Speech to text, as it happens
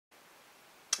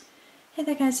Hey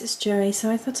there guys, it's Joey.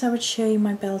 So I thought I would show you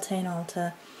my Beltane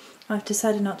altar. I've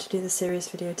decided not to do the series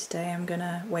video today. I'm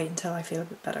gonna wait until I feel a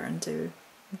bit better and do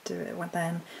it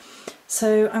then.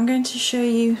 So I'm going to show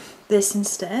you this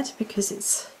instead because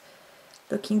it's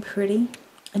looking pretty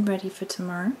and ready for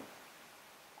tomorrow.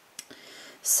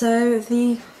 So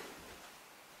the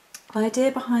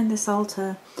idea behind this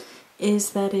altar is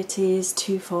that it is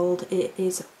twofold. It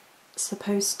is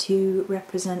supposed to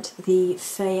represent the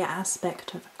Fae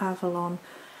aspect of Avalon,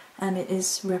 and it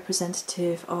is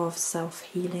representative of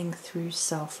self-healing through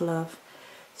self-love,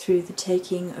 through the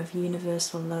taking of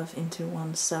universal love into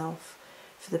oneself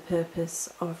for the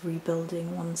purpose of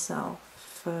rebuilding oneself,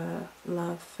 for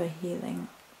love, for healing.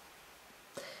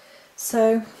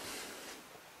 So,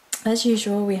 as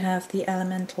usual, we have the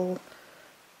elemental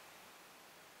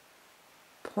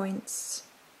points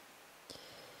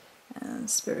and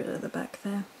spirit at the back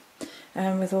there,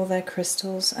 with all their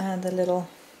crystals and the little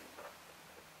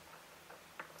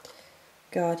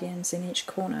guardians in each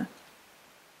corner.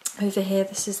 Over here,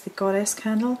 this is the goddess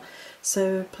candle,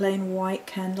 so a plain white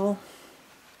candle,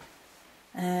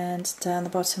 and down the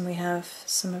bottom we have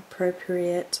some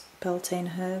appropriate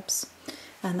Beltane herbs,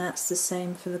 and that's the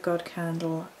same for the god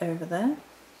candle over there.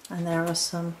 And there are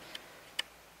some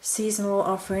seasonal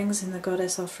offerings in the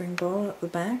goddess offering bowl at the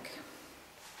back.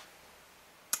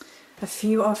 A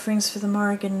few offerings for the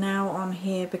Morrigan now on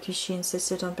here because she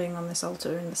insisted on being on this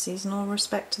altar in the seasonal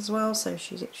respect as well, so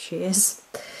she is.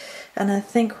 And I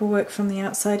think we'll work from the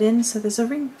outside in. So there's a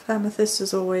ring of amethyst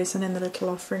as always, and in the little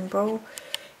offering bowl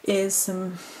is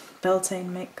some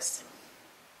Beltane mix.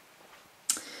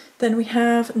 Then we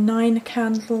have 9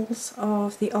 candles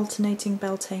of the alternating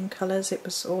Beltane colours. It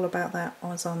was all about that. I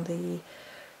was on the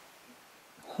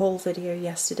haul video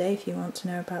yesterday if you want to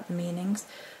know about the meanings.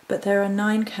 But there are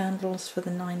 9 candles for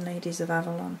the 9 ladies of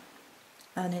Avalon,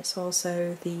 and it's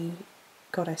also the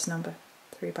goddess number,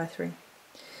 3x3.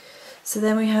 So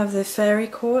then we have the fairy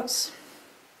quartz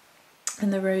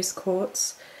and the rose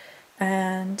quartz,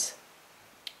 and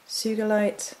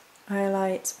sugilite,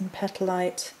 iolite and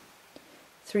petalite,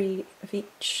 3 of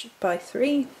each by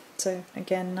 3, so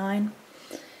again 9,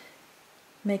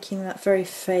 making that very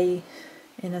fey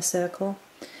inner circle.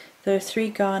 There are 3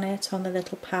 garnet on the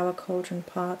little power cauldron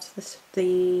part,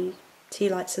 the tea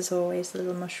lights as always, the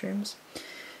little mushrooms.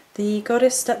 The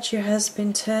goddess statue has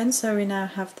been turned, so we now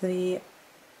have the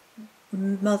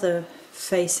mother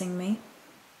facing me,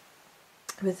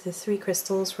 with the 3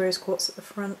 crystals, rose quartz at the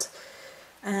front,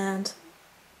 and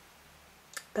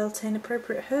Beltane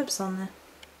appropriate herbs on there.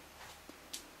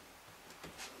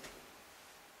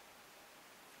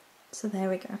 So there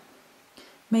we go.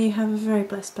 May you have a very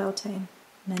blessed Beltane.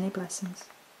 Many blessings.